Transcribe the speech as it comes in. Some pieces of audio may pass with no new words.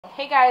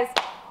Hey guys,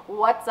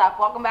 what's up?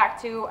 Welcome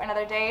back to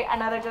another day,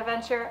 another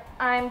adventure.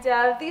 I'm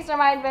Dev. These are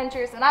my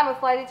adventures, and I'm a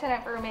flight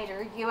attendant for a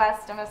major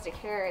U.S. domestic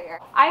carrier.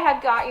 I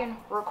have gotten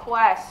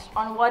requests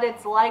on what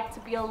it's like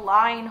to be a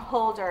line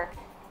holder.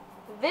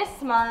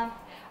 This month,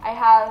 I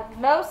have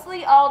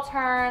mostly all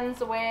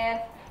turns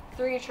with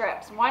 3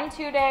 trips, 1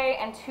 2-day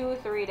and 2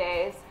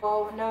 3-days.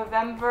 So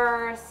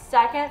November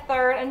 2nd,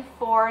 3rd, and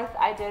 4th,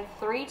 I did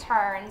 3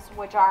 turns,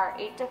 which are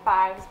 8 to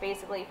 5s,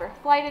 basically for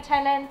flight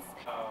attendants.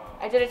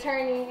 I did a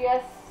turn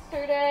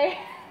yesterday,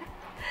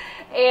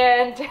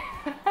 and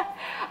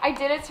I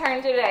did a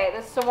turn today.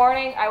 This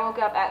morning, I woke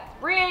up at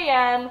 3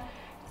 a.m.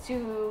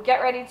 to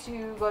get ready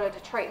to go to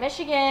Detroit,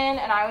 Michigan,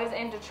 and I was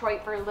in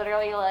Detroit for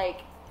literally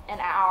like an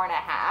hour and a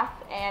half,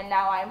 and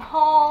now I'm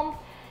home.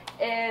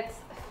 It's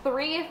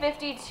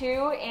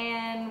 3:52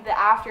 in the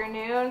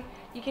afternoon.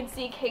 You can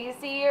see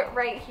Casey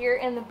right here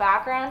in the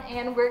background,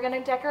 and we're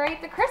gonna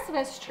decorate the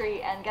Christmas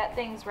tree and get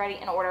things ready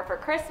in order for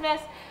Christmas,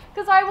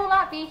 because I will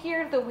not be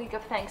here the week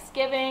of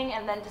Thanksgiving,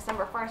 and then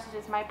December 1st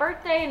is my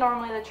birthday.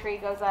 Normally the tree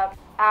goes up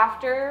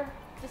after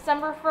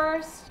December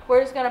 1st.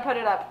 We're just gonna put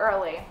it up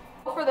early.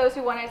 For those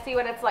who want to see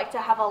what it's like to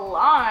have a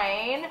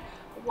line,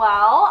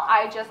 well,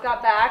 I just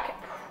got back.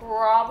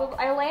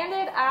 I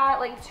landed at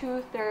like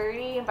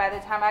 2:30, and by the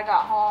time I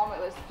got home it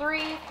was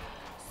 3,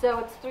 so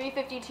it's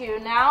 3:52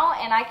 now,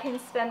 and I can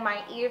spend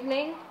my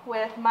evening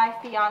with my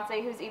fiance,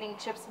 who's eating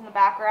chips in the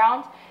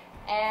background,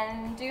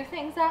 and do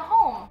things at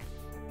home.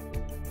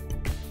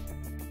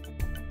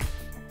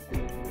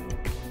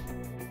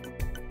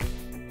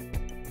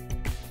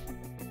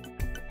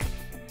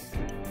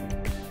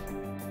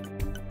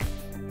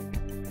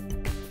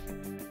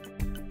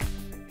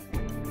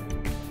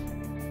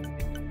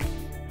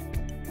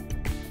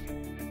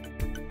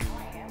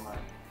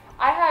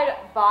 I had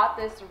bought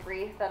this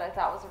wreath that I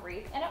thought was a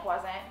wreath, and it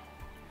wasn't.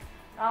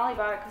 I only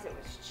bought it because it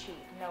was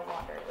cheap. No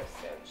wonder it was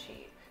so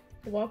cheap.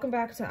 Welcome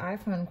back to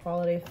iPhone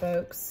quality,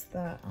 folks.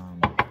 The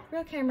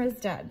real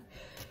camera's dead.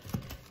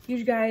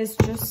 You guys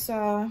just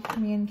saw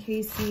me and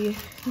Casey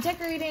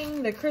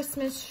decorating the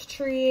Christmas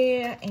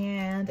tree,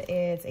 and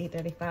it's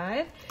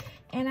 8:35,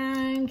 and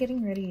I'm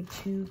getting ready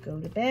to go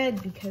to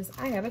bed because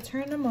I have a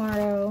turn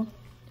tomorrow.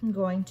 I'm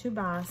going to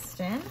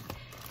Boston,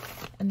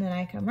 and then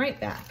I come right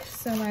back.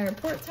 So my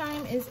report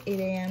time is 8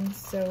 a.m.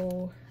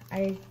 So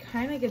I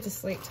kind of get to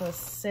sleep till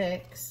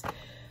 6.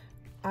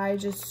 I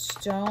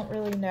just don't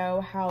really know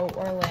how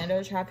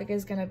Orlando traffic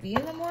is gonna be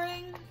in the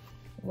morning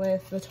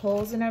with the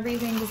tolls and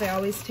everything, because I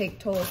always take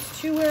tolls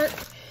to work,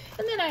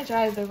 and then I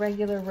drive the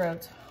regular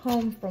roads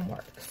home from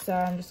work. So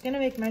I'm just gonna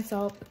make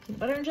myself a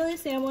butter and jelly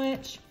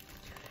sandwich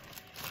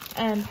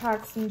and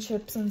pack some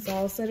chips and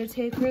salsa to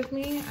take with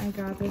me. I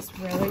got this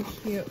really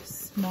cute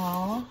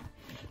small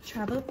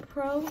Travel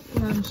Pro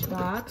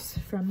lunchbox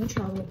from the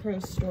Travel Pro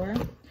store,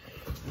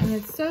 and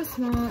it's so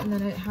small, and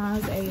then it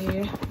has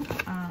a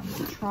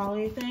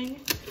trolley thing,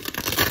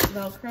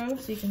 Velcro,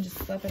 so you can just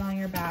slip it on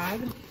your bag.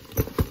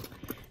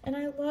 And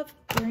I love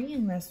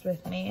bringing this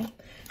with me,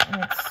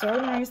 and it's so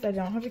nice that I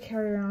don't have to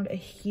carry around a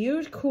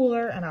huge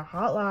cooler and a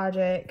Hot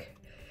Logic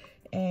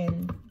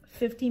and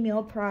 50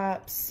 meal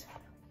preps,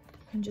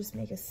 and just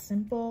make a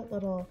simple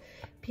little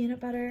peanut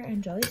butter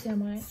and jelly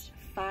sandwich.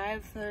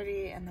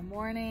 5:30 in the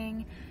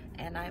morning,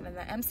 and I'm in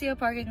the MCO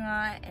parking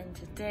lot, and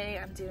today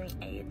I'm doing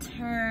a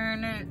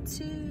turn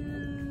to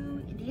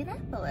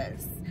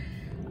Indianapolis.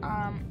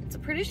 It's a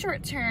pretty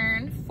short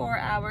turn, 4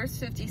 hours,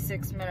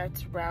 56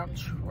 minutes round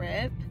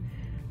trip.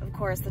 Of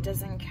course, that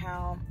doesn't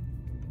count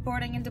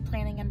boarding and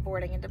deplaning and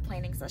boarding and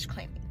deplaning /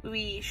 claiming.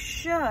 We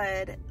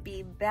should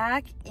be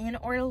back in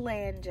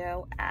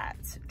Orlando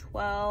at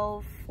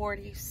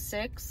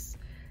 12:46,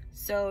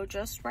 so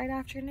just right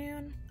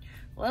afternoon.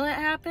 Will it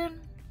happen?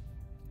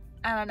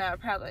 I don't know,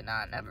 probably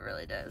not, it never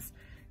really does.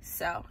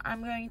 So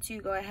I'm going to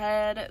go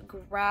ahead,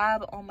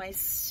 grab all my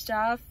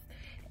stuff,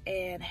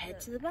 and head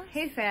to the bus.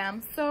 Hey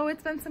fam, so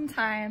it's been some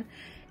time,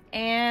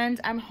 and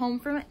I'm home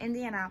from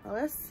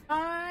Indianapolis.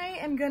 I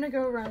am gonna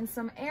go run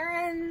some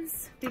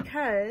errands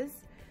because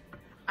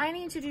I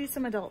need to do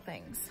some adult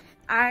things.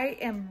 I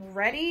am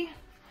ready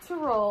to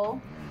roll.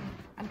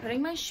 I'm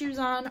putting my shoes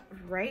on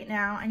right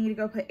now. I need to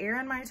go put air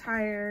in my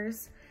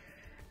tires.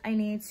 I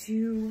need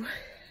to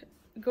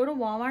go to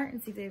Walmart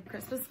and see if they have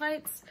Christmas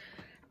lights.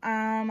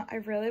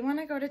 I really want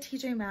to go to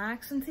TJ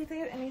Maxx and see if they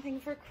have anything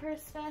for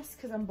Christmas,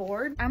 because I'm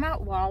bored. I'm at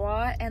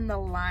Wawa, and the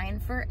line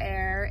for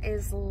air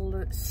is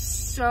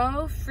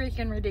so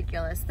freaking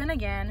ridiculous. Then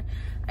again,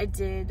 I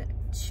did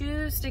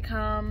choose to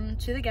come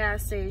to the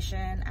gas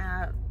station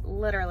at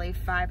literally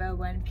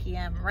 5:01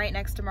 p.m. right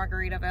next to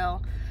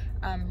Margaritaville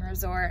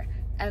Resort,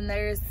 and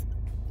there's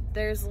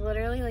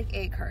literally like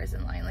 8 cars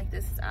in line. Like,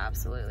 this is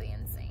absolutely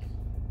insane.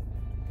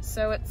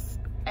 So it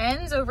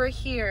ends over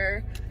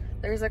here.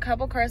 There's a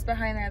couple cars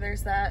behind there.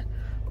 There's that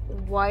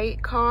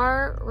white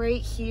car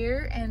right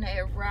here, and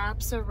it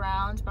wraps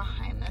around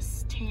behind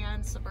this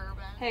tan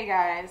Suburban. Hey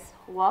guys,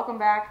 welcome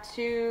back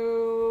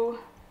to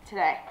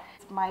today.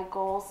 My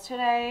goals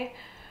today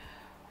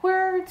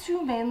were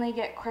to mainly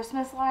get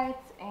Christmas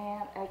lights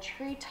and a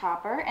tree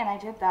topper, and I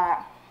did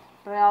that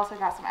but I also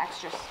got some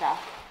extra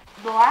stuff.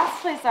 The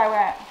last place I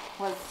went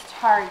was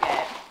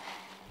Target.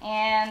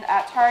 And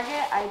at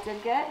Target, I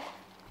did get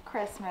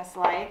Christmas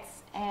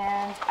lights,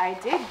 and I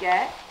did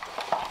get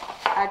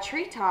a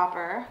tree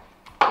topper.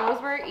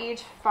 Those were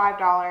each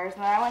 $5, and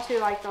then I went to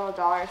like the little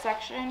dollar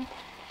section,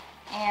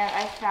 and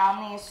I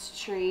found these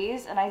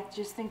trees, and I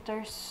just think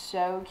they're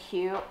so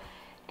cute.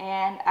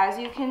 And as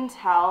you can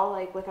tell,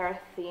 like with our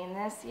theme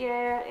this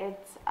year,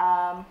 it's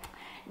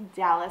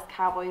Dallas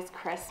Cowboys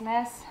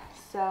Christmas,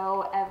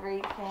 so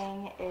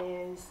everything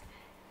is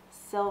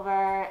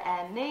silver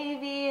and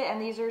navy,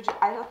 and these are,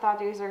 I thought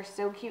these are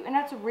so cute, and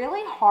it's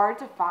really hard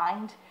to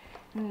find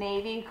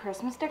navy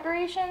Christmas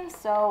decorations,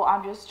 so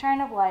I'm just trying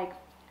to like,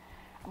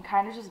 I'm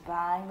kind of just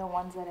buying the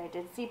ones that I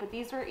did see, but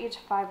these were each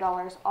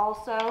 $5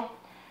 also,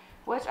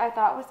 which I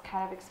thought was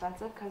kind of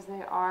expensive because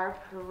they are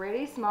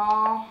pretty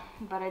small,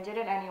 but I did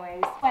it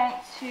anyways. Went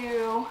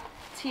to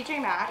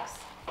TJ Maxx,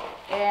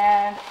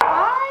 and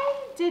I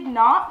did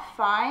not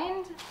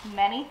find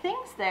many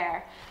things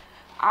there.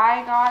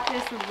 I got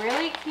this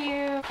really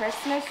cute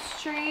Christmas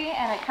tree,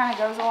 and it kind of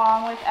goes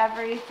along with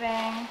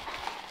everything.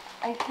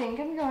 I think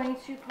I'm going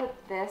to put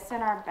this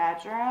in our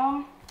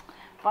bedroom,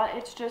 but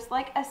it's just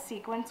like a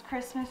sequence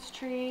Christmas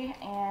tree,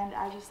 and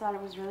I just thought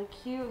it was really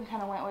cute and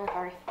kind of went with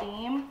our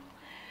theme.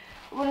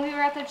 When we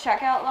were at the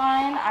checkout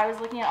line, I was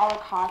looking at all the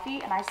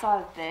coffee, and I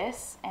saw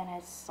this, and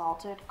it's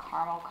salted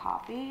caramel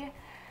coffee,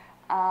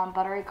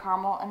 buttery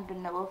caramel and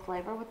vanilla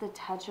flavor with a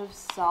touch of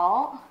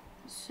salt.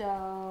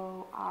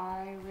 So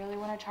I really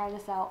want to try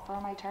this out for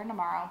my turn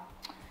tomorrow.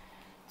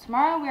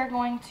 Tomorrow we are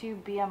going to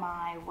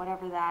BMI,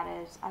 whatever that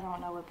is. I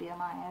don't know what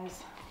BMI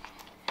is.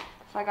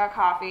 So I got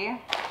coffee.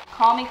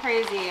 Call me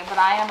crazy, but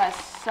I am a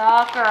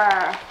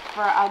sucker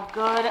for a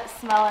good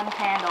smelling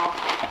candle.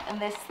 And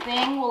this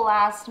thing will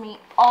last me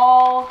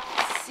all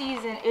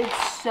season.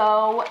 It's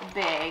so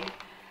big.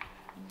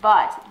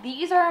 But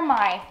these are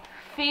my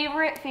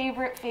favorite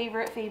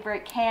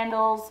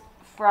candles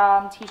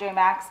from TJ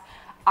Maxx.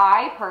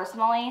 I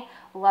personally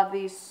love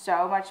these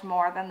so much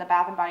more than the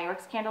Bath & Body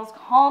Works candles.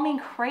 Call me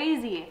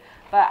crazy,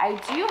 but I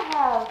do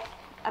have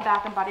a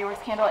Bath & Body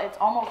Works candle. It's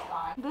almost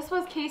gone. This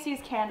was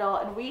Casey's candle,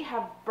 and we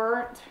have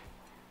burnt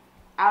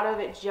out of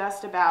it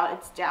just about.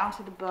 It's down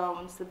to the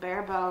bones, the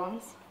bare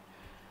bones.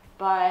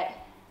 But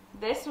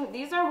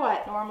these are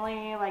what,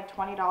 normally like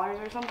 $20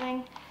 or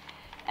something,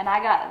 and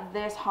I got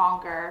this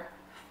honker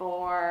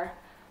for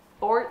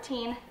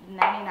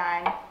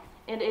 $14.99,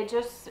 and it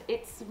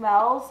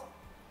smells,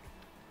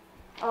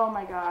 oh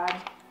my god,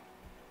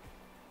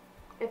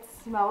 it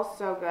smells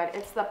so good.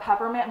 It's the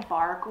peppermint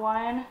bark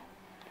one.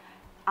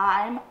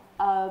 I'm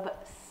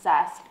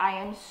obsessed. I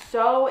am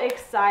so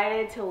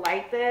excited to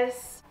light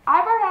this.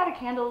 I burn out of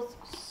candles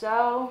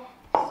so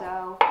fast.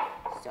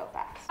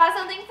 Got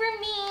something for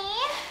me.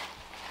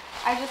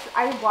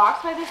 I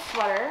walked by this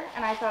sweater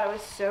and I thought it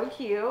was so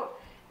cute.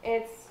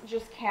 It's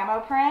just camo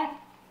print,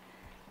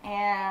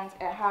 and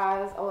it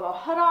has a little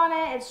hood on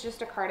it. It's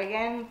just a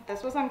cardigan.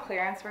 This was on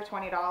clearance for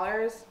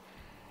 $20.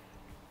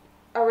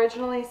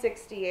 Originally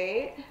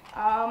 $68.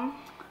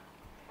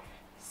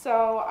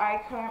 So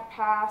I couldn't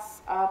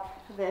pass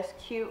up this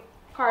cute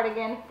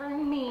cardigan for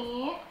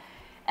me.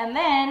 And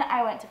then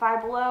I went to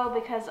Five Below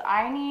because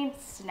I need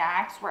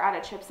snacks. We're out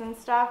of chips and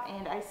stuff,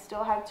 and I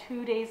still have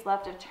 2 days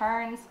left of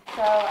turns.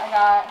 So I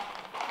got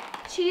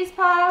cheese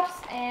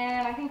puffs,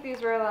 and I think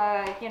these were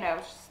like, you know,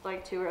 just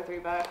like $2 or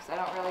 $3. I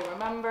don't really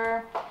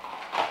remember.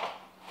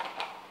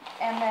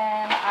 And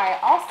then I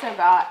also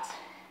got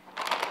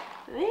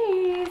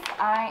these.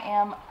 I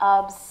am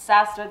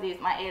obsessed with these.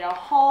 I ate a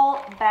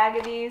whole bag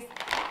of these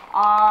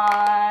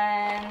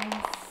on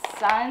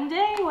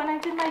Sunday when I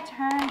did my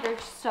turn. They're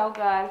so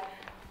good.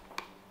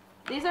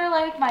 These are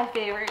like my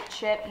favorite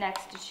chip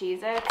next to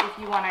Cheez-Its, if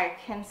you want to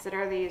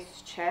consider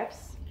these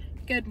chips.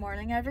 Good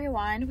morning,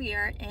 everyone. We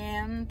are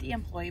in the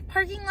employee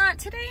parking lot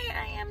today.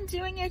 I am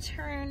doing a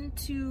turn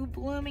to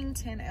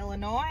Bloomington,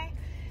 Illinois.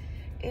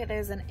 It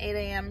is an 8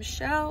 a.m.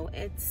 show.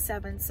 It's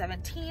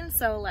 7:17,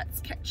 so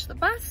let's catch the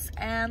bus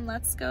and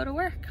let's go to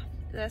work.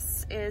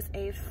 This is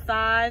a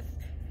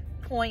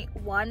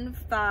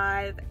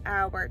 5.15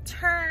 hour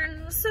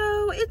turn,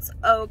 so it's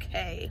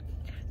okay.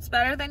 It's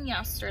better than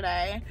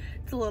yesterday.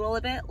 It's a little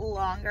bit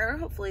longer.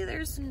 Hopefully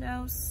there's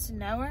no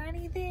snow or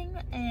anything,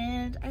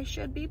 and I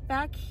should be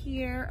back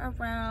here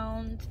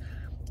around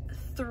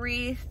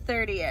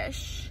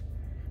 3:30ish.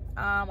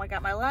 I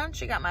got my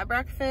lunch, I got my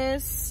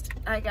breakfast,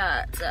 I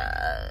got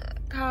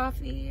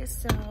coffee,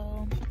 so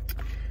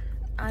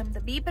I'm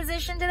the B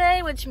position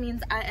today, which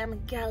means I am a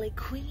galley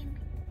queen.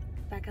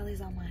 That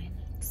galley's on mine.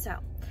 So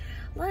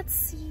let's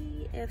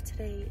see if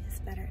today is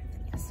better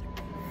than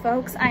yesterday.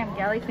 Folks, I am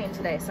galley queen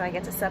today, so I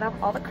get to set up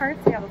all the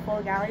carts. We have a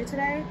full galley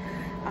today.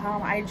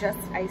 I just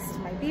iced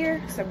my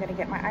beer, so I'm gonna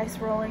get my ice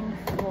rolling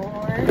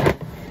for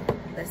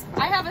this.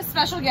 I have a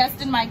special guest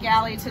in my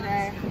galley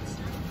today.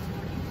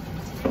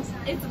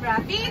 It's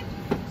Rafi.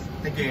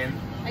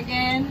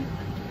 Again.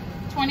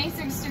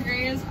 26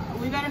 degrees.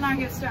 We better not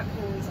get stuck,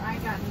 because I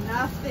got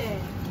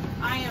nothing.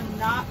 I am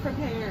not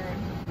prepared.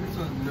 This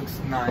one looks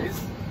nice.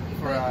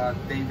 for a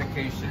day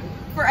vacation.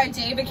 For a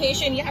day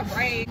vacation? Yeah,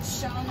 right.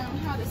 Showing them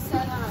how to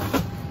set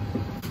up.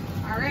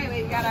 All right,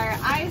 we got our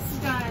ice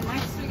done.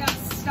 Next, we got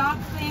to stock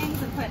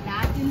things and put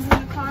napkins in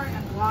the cart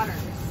and waters.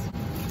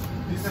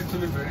 This is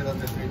actually better than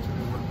the picture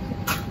one.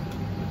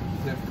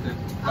 The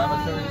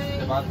lavatory,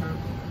 the bathroom.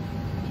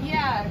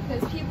 Yeah,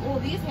 because people, well,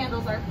 these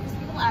handles are, because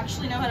people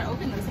actually know how to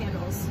open those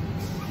handles.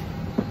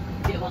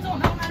 People don't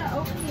know how to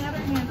open the other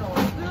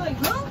handles. They're like,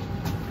 huh?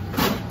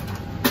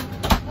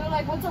 They're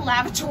like, what's a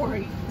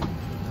lavatory?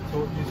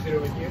 So you sit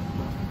over here?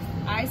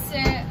 I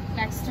sit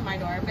next to my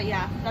door, but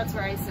yeah, that's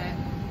where I sit.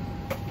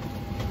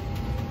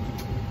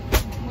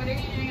 What are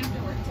you doing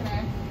after work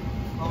today?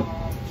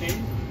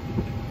 Gym.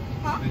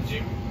 Huh? The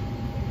gym.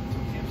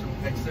 Some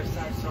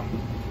exercise,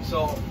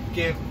 so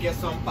get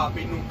some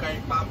papi nunca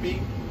hay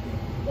papi.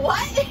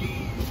 What?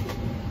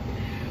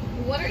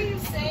 What are you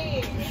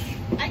saying?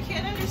 I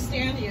can't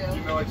understand you.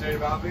 You know what J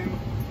Balvin?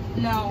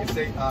 No. You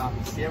say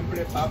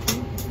siempre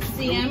papi.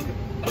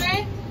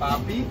 Siempre?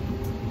 Papi.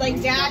 Like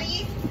nunca.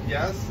 daddy?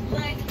 Yes.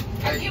 Like,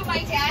 are you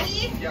my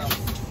daddy? Yes.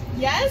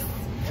 Yes?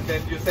 And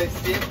then you say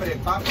siempre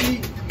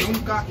papi,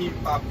 nunca y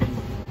papi.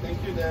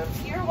 Thank you, Deb.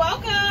 You're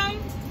welcome.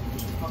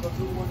 Have a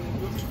good one in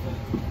Bloomington.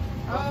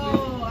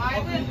 Oh,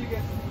 I've been. You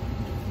get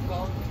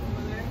vlog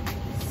over there.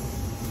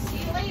 See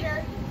you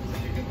later. So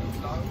you can do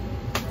vlog.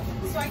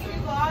 So I can do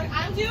vlog.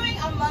 I'm doing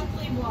a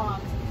monthly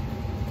vlog.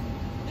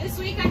 This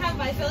week I have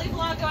my Philly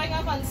vlog going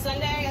up on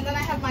Sunday, and then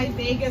I have my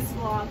Vegas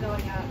vlog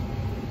going up.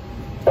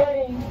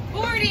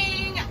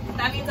 Boarding!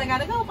 That means I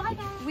gotta go. Bye,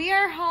 guys. We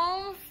are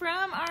home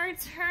from our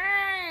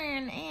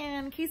turn,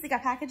 and Casey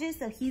got packages,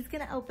 so he's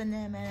gonna open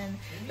them. And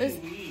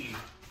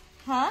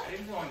huh? I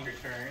didn't go on your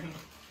turn.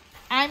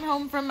 I'm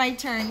home from my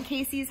turn.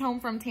 Casey's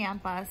home from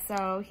Tampa,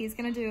 so he's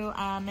gonna do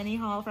a mini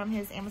haul from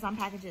his Amazon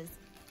packages.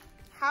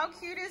 How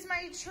cute is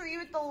my tree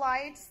with the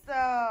lights,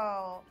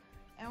 though?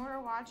 And we're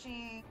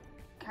watching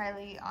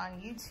Kylie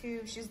on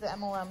YouTube. She's the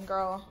MLM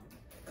girl.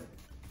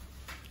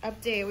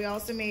 Update, we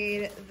also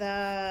made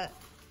the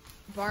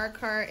bar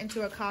cart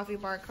into a coffee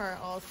bar cart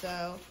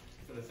also.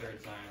 For the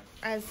third time.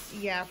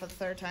 For the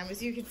third time.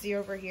 As you can see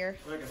over here.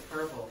 Look, it's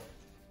purple.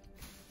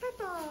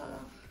 Purple. I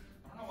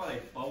don't know why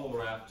they bubble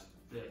wrapped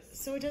this.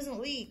 So it doesn't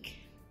leak.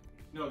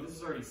 No, this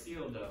is already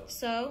sealed though.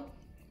 So,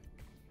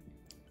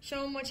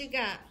 show them what you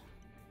got.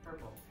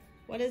 Purple.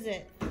 What is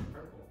it?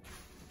 Purple.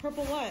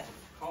 Purple what?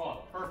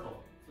 Call it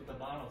purple. That's what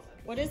the bottle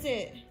says. What is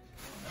it? No.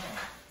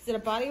 Is it a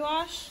body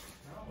wash?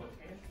 No, it's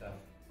hair stuff.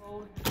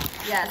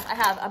 Yes, I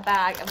have a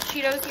bag of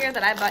Cheetos here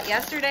that I bought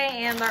yesterday,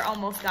 and they're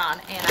almost gone,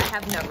 and I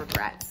have no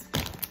regrets.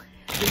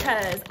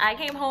 Because I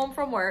came home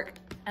from work,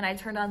 and I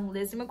turned on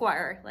Lizzie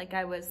McGuire like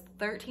I was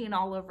 13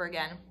 all over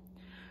again.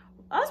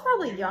 I was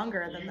probably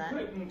younger than that. You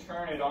couldn't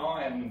turn it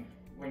on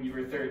when you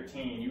were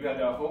 13. You had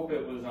to hope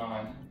it was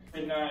on. It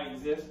did not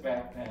exist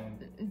back then.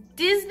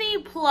 Disney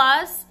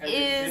Plus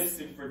It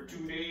existed for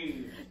 2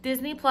 days.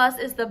 Disney Plus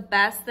is the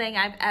best thing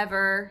I've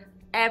ever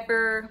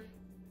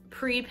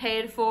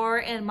prepaid for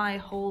in my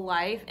whole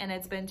life, and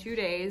it's been 2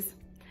 days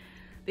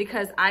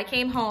because I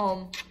came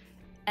home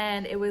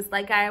and it was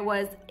like I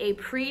was a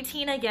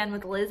preteen again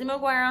with Lizzie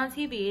McGuire on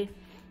TV,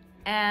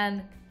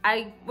 and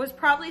I was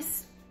probably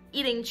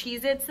eating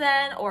Cheez-Its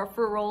then or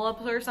for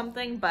roll-ups or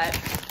something, but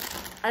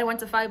I went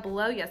to Five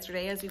Below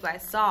yesterday, as you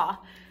guys saw,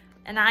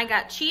 and I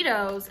got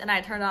Cheetos and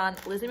I turned on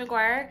Lizzie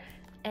McGuire,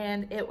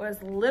 and it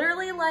was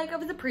literally like I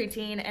was a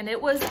preteen, and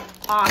it was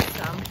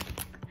awesome.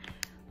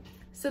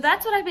 So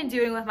that's what I've been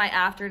doing with my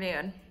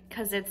afternoon,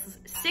 because it's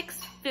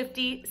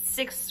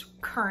 6:56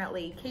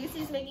 currently.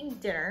 Casey's making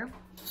dinner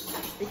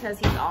because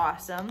he's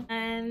awesome.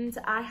 And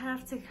I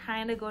have to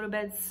kind of go to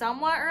bed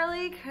somewhat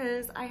early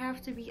because I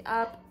have to be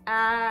up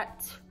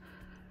at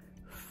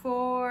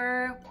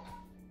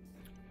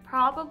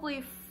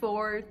probably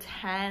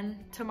 4:10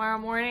 tomorrow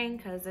morning,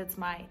 because it's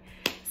my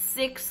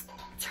 6th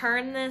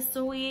turn this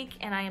week,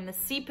 and I am the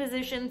C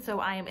position, so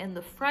I am in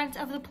the front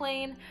of the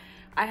plane.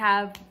 I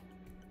have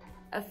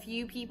a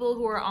few people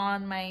who are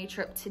on my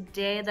trip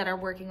today that are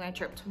working my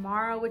trip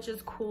tomorrow, which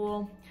is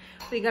cool.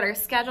 We got our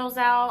schedules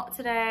out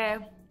today,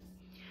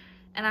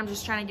 and I'm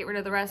just trying to get rid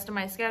of the rest of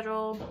my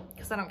schedule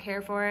because I don't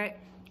care for it.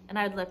 And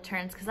I'd Lyft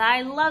turns because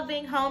I love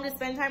being home to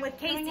spend time with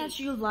Casey. I'm at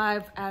you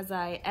live as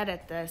I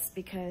edit this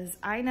because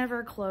I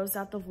never closed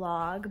out the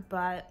vlog,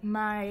 but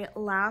my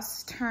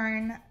last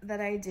turn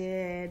that I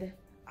did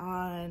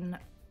on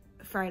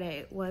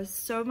Friday was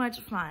so much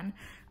fun.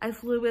 I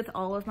flew with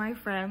all of my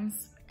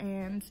friends,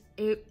 and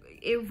it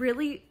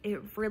really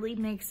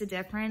makes a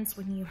difference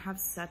when you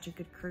have such a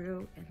good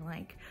crew, and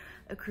like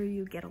a crew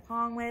you get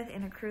along with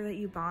and a crew that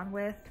you bond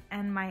with.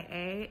 And my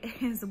A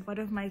is one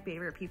of my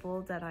favorite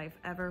people that I've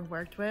ever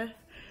worked with.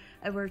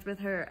 I've worked with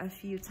her a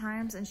few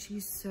times, and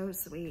she's so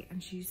sweet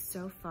and she's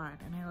so fun,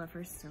 and I love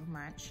her so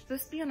much.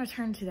 Supposed to be on a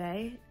turn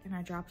today, and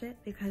I dropped it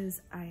because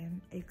I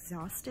am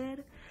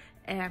exhausted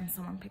and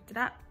someone picked it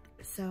up.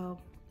 So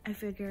I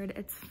figured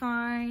it's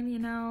fine, you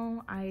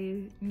know,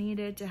 I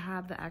needed to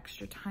have the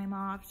extra time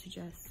off to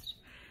just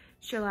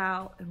chill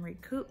out and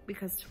recoup,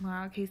 because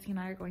tomorrow Casey and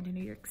I are going to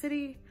New York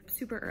City.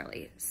 super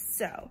early.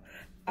 So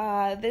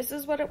this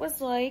is what it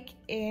was like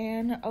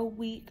in a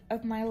week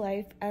of my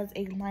life as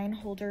a line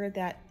holder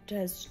that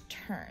does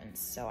turns.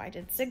 So I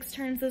did 6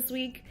 turns this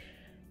week.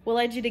 Will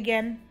I do it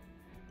again?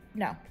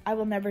 No, I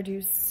will never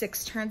do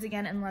 6 turns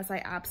again unless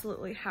I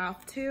absolutely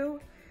have to.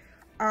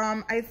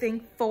 I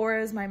think 4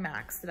 is my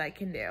max that I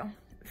can do.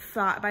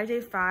 By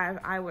day 5,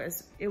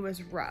 it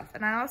was rough.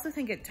 And I also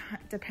think it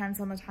depends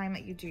on the time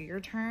that you do your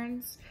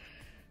turns.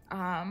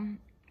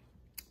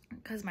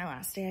 Because my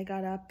last day I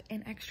got up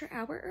an extra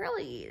hour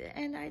early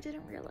and I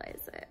didn't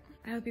realize it.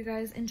 I hope you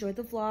guys enjoyed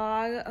the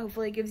vlog.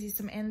 Hopefully it gives you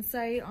some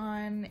insight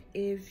on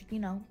if, you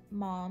know,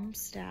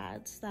 moms,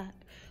 dads that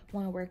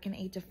want to work an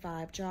 8 to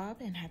 5 job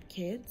and have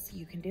kids,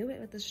 you can do it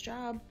with this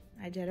job.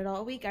 I did it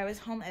all week. I was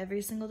home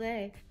every single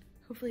day.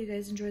 Hopefully you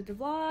guys enjoyed the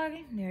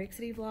vlog. New York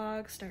City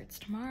vlog starts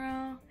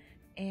tomorrow.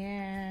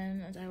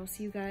 And I will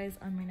see you guys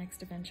on my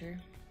next adventure.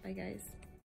 Bye guys.